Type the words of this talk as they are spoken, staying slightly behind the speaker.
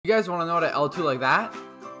you guys want to know how to L2 like that,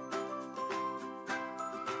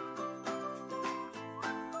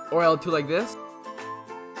 or L2 like this,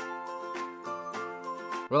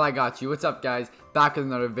 well, I got you. What's up, guys? Back with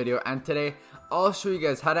another video, and today I'll show you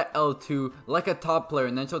guys how to L2 like a top player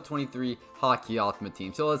in NHL 23 Hockey Ultimate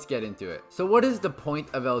Team. So let's get into it. So what is the point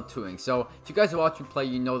of L2ing? So if you guys watch me play,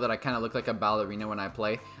 you know that I kind of look like a ballerina when I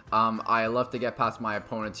play. I love to get past my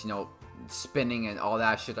opponents, you know, spinning and all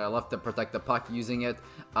that shit. I love to protect the puck using it,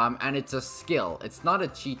 and it's a skill. It's not a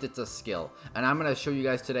cheat, it's a skill, and I'm gonna show you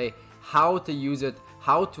guys today how to use it,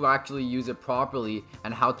 how to actually use it properly,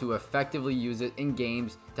 and how to effectively use it in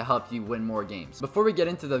games to help you win more games. Before we get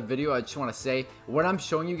into the video, I just want to say what I'm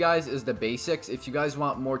showing you guys is the basics. If you guys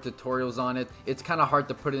want more tutorials on it, it's kind of hard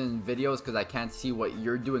to put it in videos because I can't see what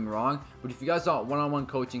you're doing wrong. But if you guys want one-on-one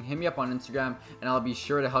coaching, hit me up on Instagram and I'll be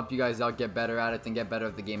sure to help you guys out get better at it and get better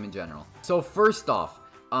at the game in general. So first off,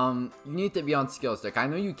 you need to be on skill stick. I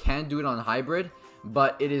know you can do it on hybrid,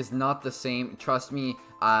 but it is not the same. Trust me,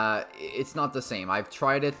 it's not the same. I've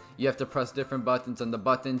tried it. You have to press different buttons, and the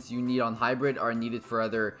buttons you need on hybrid are needed for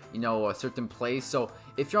other, you know, a certain plays. So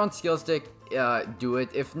if you're on skill stick, do it.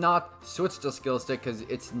 If not, switch to skill stick because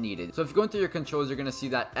it's needed. So if you go into your controls, you're gonna see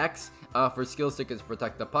that X for skill stick is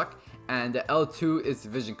protect the puck, and L2 is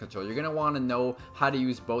vision control. You're gonna want to know how to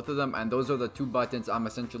use both of them, and those are the two buttons I'm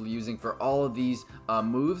essentially using for all of these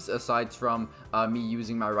moves, aside from me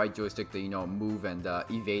using my right joystick to, you know, move and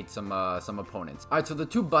evade some opponents. All right, so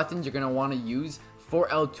the two buttons you're gonna want to use for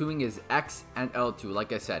L2ing is X and L2.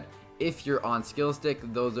 Like I said, if you're on skill stick,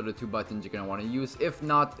 those are the two buttons you're gonna want to use. If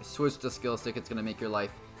not, switch to skill stick. It's gonna make your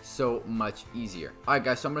life so much easier. Alright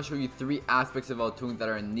guys, so I'm going to show you three aspects of L2ing that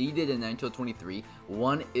are needed in NHL 23.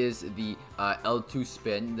 One is the L2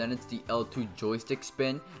 spin, then it's the L2 joystick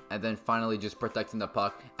spin, and then finally just protecting the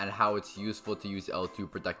puck and how it's useful to use L2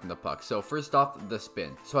 protecting the puck. So first off, the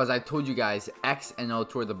spin. So as I told you guys, X and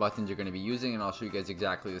L2 are the buttons you're going to be using, and I'll show you guys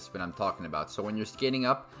exactly the spin I'm talking about. So when you're skating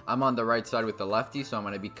up, I'm on the right side with the lefty, so I'm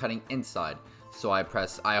going to be cutting inside. So I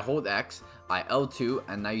hold X, I L2,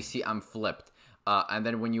 and now you see I'm flipped. And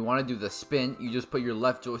then when you want to do the spin, you just put your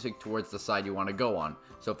left joystick towards the side you want to go on.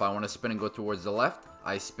 So if I want to spin and go towards the left,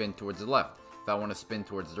 I spin towards the left. If I want to spin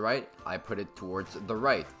towards the right, I put it towards the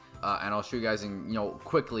right. And I'll show you guys in, you know,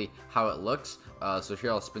 quickly how it looks. So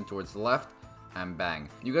here I'll spin towards the left, and bang.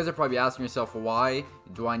 You guys are probably asking yourself, why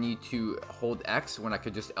do I need to hold X when I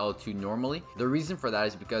could just L2 normally? The reason for that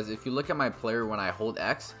is because if you look at my player when I hold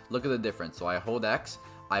X, look at the difference. So I hold X,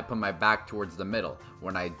 I put my back towards the middle.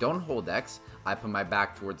 When I don't hold X, I put my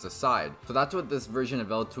back towards the side. So that's what this version of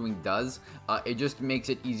L2ing does. It just makes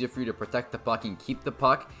it easier for you to protect the puck and keep the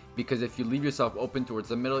puck, because if you leave yourself open towards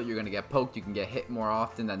the middle, you're going to get poked. You can get hit more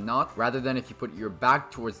often than not, rather than if you put your back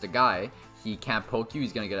towards the guy, he can't poke you,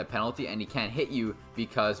 he's going to get a penalty, and he can't hit you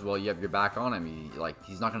because, well, you have your back on him.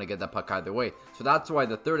 He's not going to get that puck either way. So that's why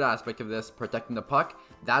the third aspect of this, protecting the puck,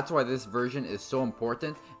 that's why this version is so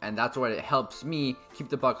important, and that's why it helps me keep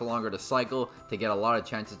the puck longer to cycle, to get a lot of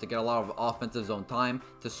chances, to get a lot of offensive zone time,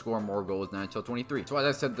 to score more goals in NHL 23. So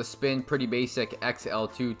as I said, the spin, pretty basic,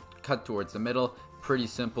 XL2, cut towards the middle, pretty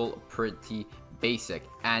simple, pretty basic.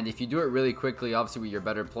 And if you do it really quickly, obviously with your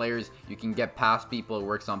better players, you can get past people. It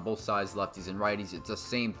works on both sides, lefties and righties. It's the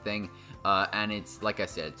same thing, and it's, like I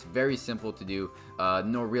said, it's very simple to do.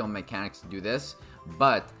 No real mechanics to do this,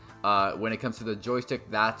 but when it comes to the joystick,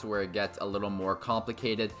 that's where it gets a little more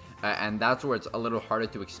complicated, and that's where it's a little harder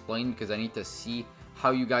to explain, because I need to see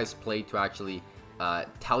how you guys play to actually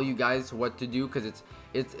tell you guys what to do, because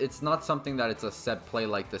it's not something that it's a set play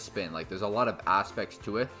like the spin. Like, there's a lot of aspects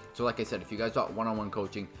to it. So like I said, if you guys want one-on-one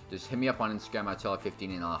coaching, just hit me up on Instagram at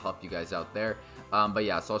Chella15 and I'll help you guys out there. But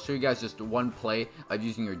yeah, so I'll show you guys just one play of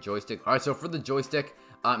using your joystick. All right, so for the joystick,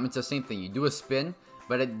 it's the same thing. You do a spin,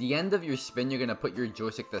 but at the end of your spin, you're gonna put your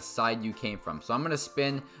joystick the side you came from. So I'm gonna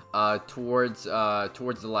spin towards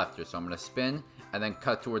the left here. So I'm gonna spin and then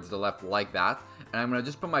cut towards the left like that, and I'm gonna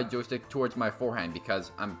just put my joystick towards my forehand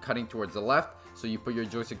because I'm cutting towards the left. So you put your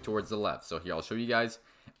joystick towards the left. So here I'll show you guys.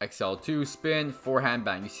 XL2, spin, forehand,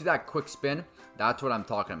 bang. You see that quick spin? That's what I'm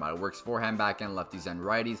talking about. It works forehand, backhand, lefties, and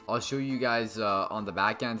righties. I'll show you guys on the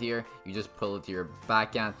backhand here. You just pull it to your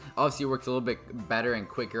backhand. Obviously, it works a little bit better and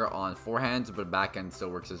quicker on forehands, but backhand still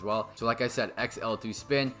works as well. So like I said, XL2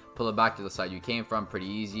 spin, pull it back to the side you came from. Pretty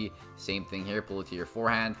easy. Same thing here. Pull it to your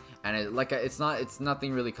forehand. And it's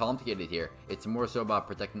nothing really complicated here. It's more so about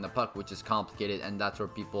protecting the puck, which is complicated, and that's where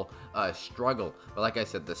people struggle. But like I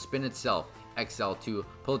said, the spin itself, XL2,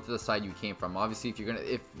 pull it to the side you came from. Obviously,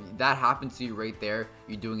 if that happens to you right there,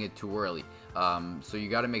 you're doing it too early. So you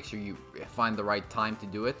got to make sure you find the right time to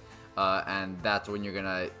do it. and that's when you're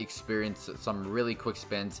gonna experience some really quick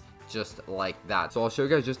spins just like that. So I'll show you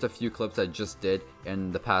guys just a few clips I just did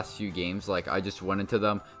in the past few games. Like, I just went into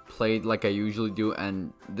them, played like I usually do,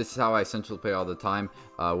 and this is how I essentially play all the time.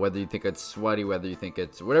 Whether you think it's sweaty, whether you think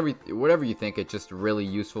it's whatever you think, it's just really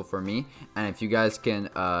useful for me. And if you guys can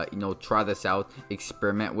you know, try this out,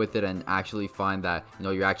 experiment with it, and actually find that, you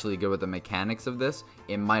know, you're actually good with the mechanics of this,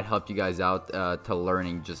 it might help you guys out to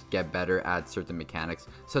learning, just get better at certain mechanics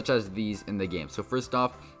such as these in the game. So first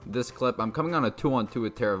off, this clip, I'm coming on a 2-on-2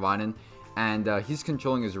 with Teravainen, and he's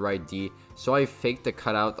controlling his right D, so I faked the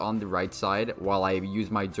cutout on the right side while I use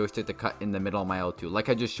my joystick to cut in the middle of my L2, like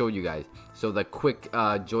I just showed you guys. So the quick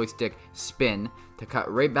joystick spin to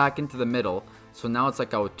cut right back into the middle. So now it's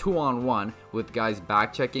like a 2-on-1 with guys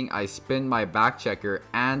back checking. I spin my back checker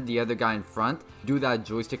and the other guy in front, do that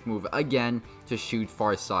joystick move again to shoot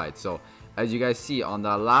far side. So as you guys see on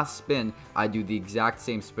the last spin, I do the exact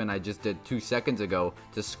same spin I just did 2 seconds ago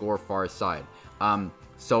to score far side.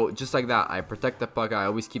 So just like that, I protect the puck. I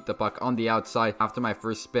always keep the puck on the outside. After my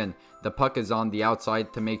first spin, the puck is on the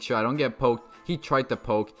outside to make sure I don't get poked. He tried to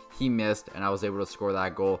poke, he missed, and I was able to score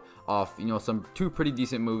that goal off, you know, some 2 pretty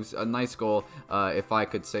decent moves. A nice goal, if I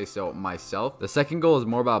could say so myself. The second goal is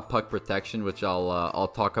more about puck protection, which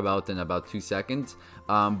I'll talk about in about 2 seconds.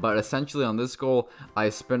 But essentially on this goal, I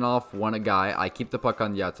spin off one guy, I keep the puck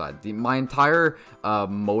on the outside. My entire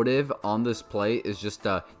motive on this play is just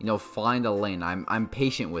to, you know, find a lane. I'm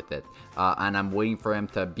patient with it, and I'm waiting for him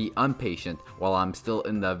to be impatient while I'm still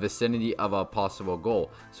in the vicinity of a possible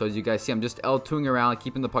goal. So as you guys see, I'm just L2ing around,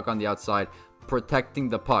 keeping the puck on the outside, protecting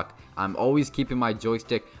the puck. I'm always keeping my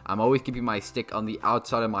joystick, I'm always keeping my stick on the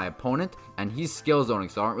outside of my opponent, and he's skill zoning,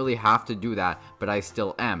 so I don't really have to do that, but I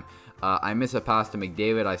still am. I miss a pass to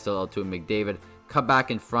McDavid, I still L2 McDavid, cut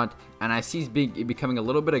back in front, and I see he's becoming a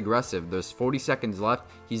little bit aggressive. There's 40 seconds left,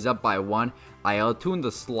 he's up by 1. I L2 in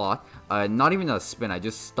the slot, not even a spin, I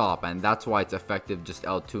just stop, and that's why it's effective just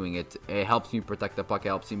L2ing it. It helps me protect the puck, it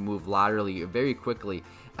helps me move laterally very quickly,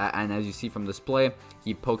 and as you see from this play,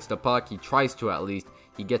 he pokes the puck, he tries to at least,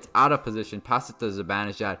 he gets out of position, passes to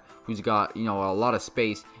Zibanejad, who's got, you know, a lot of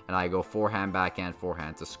space, and I go forehand, backhand,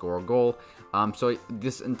 forehand to score a goal. So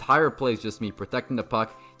this entire play is just me protecting the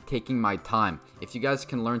puck, taking my time. If you guys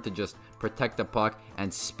can learn to just protect the puck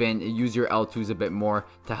and spin, use your L2s a bit more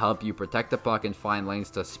to help you protect the puck and find lanes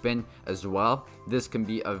to spin as well, this can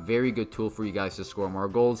be a very good tool for you guys to score more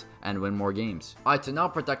goals and win more games. Alright, so now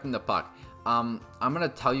protecting the puck. I'm going to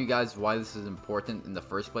tell you guys why this is important in the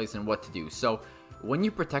first place and what to do. So when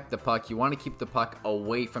you protect the puck, you want to keep the puck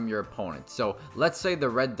away from your opponent. So let's say the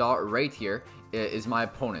red dot right here is my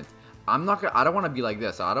opponent. I don't want to be like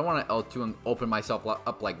this. I don't want to L2 and open myself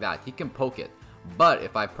up like that. He can poke it. But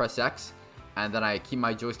if I press X and then I keep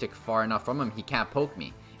my joystick far enough from him, he can't poke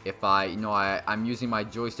me. If I'm using my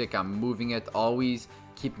joystick, I'm moving it, always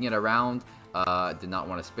keeping it around. Did not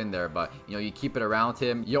want to spin there, but you know, you keep it around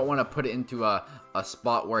him. You don't want to put it into a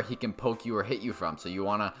spot where he can poke you or hit you from, so you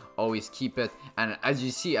want to always keep it. And as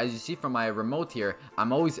you see from my remote here,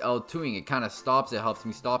 I'm always L2ing. It kind of stops, it helps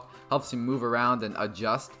me stop, helps me move around and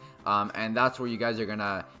adjust. And that's where you guys are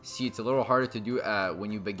gonna see it's a little harder to do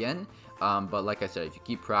when you begin. But like I said, if you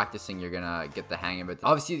keep practicing, you're gonna get the hang of it.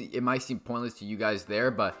 Obviously, it might seem pointless to you guys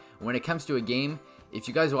there, but when it comes to a game, if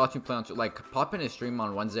you guys watch me play on, like, pop in a stream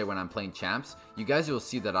on Wednesday when I'm playing champs, you guys will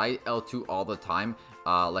see that I L2 all the time.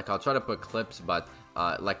 Like, I'll try to put clips, but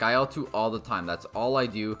like, I L2 all the time. That's all I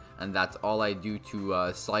do, and that's all I do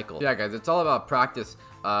to cycle. Yeah, guys, it's all about practice.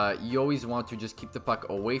 You always want to just keep the puck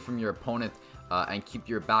away from your opponent and keep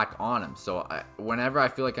your back on him. So whenever I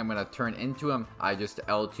feel like I'm going to turn into him, I just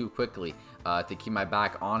L2 quickly to keep my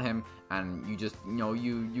back on him, and you just, you know,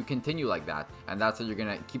 you continue like that, and that's how you're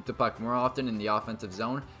going to keep the puck more often in the offensive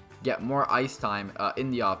zone, get more ice time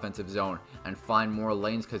in the offensive zone, and find more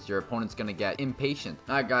lanes because your opponent's going to get impatient.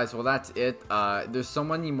 Alright guys, well that's it. There's so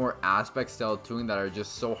many more aspects to L2ing that are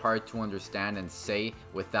just so hard to understand and say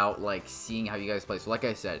without like seeing how you guys play. So like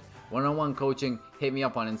I said, one-on-one coaching, hit me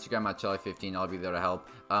up on Instagram at Charlie15, I'll be there to help.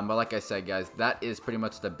 But like I said, guys, that is pretty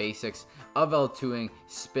much the basics of L2ing,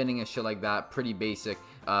 spinning and shit like that, pretty basic.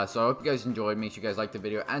 So I hope you guys enjoyed. Make sure you guys like the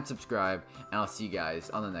video and subscribe, and I'll see you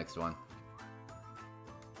guys on the next one.